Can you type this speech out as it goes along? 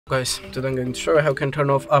Guys, today I'm going to show you how you can turn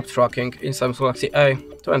off app tracking in SAMSUNG Galaxy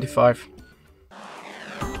A25.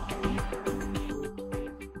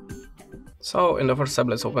 So in the first step,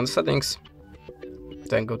 let's open settings,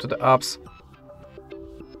 then go to the apps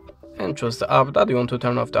and choose the app that you want to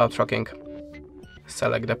turn off the app tracking.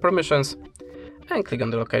 Select the permissions and click on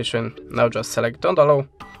the location. Now just select don't allow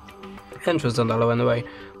and choose don't allow anyway.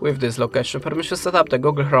 With this location permission set up, the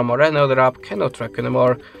Google Chrome or any other app cannot track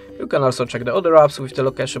anymore. You can also check the other apps with the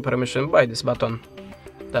location permission by this button.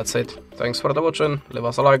 That's it. Thanks for the watching, leave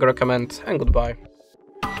us a like or a comment, and goodbye.